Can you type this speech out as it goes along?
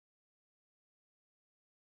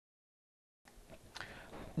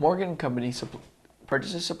Morgan Company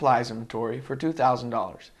purchases supplies inventory for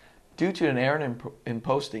 $2,000. Due to an error in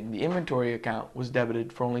posting, the inventory account was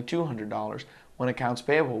debited for only $200 when accounts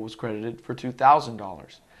payable was credited for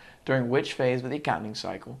 $2,000. During which phase of the accounting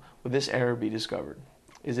cycle would this error be discovered?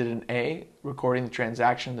 Is it an A, recording the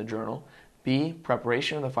transaction in the journal, B,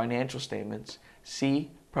 preparation of the financial statements, C,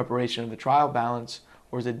 preparation of the trial balance,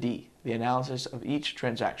 or is it D, the analysis of each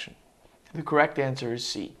transaction? The correct answer is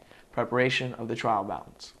C, preparation of the trial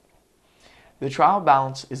balance. The trial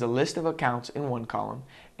balance is a list of accounts in one column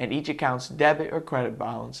and each account's debit or credit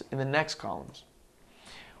balance in the next columns.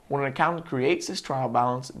 When an accountant creates this trial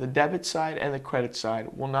balance, the debit side and the credit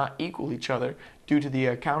side will not equal each other due to the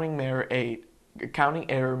accounting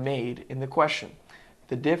error made in the question.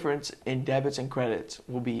 The difference in debits and credits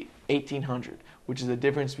will be $1,800, which is the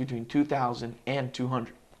difference between $2,000 and $200.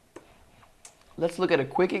 Let's look at a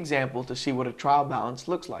quick example to see what a trial balance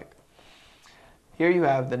looks like. Here you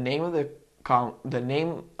have the name of the account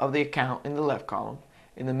in the left column.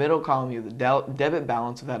 In the middle column, you have the debit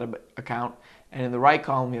balance of that account, and in the right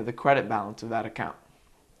column, you have the credit balance of that account.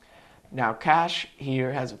 Now, cash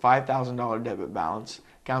here has a $5,000 debit balance,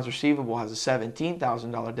 accounts receivable has a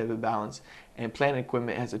 $17,000 debit balance, and plant and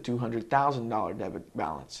equipment has a $200,000 debit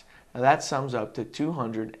balance. Now, that sums up to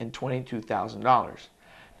 $222,000.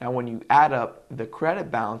 Now, when you add up the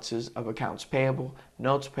credit balances of accounts payable,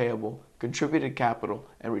 notes payable, contributed capital,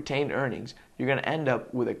 and retained earnings, you're going to end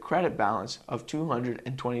up with a credit balance of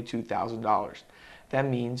 $222,000. That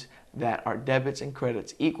means that our debits and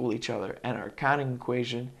credits equal each other, and our accounting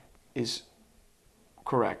equation is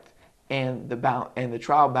correct, and the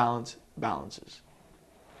trial balance balances.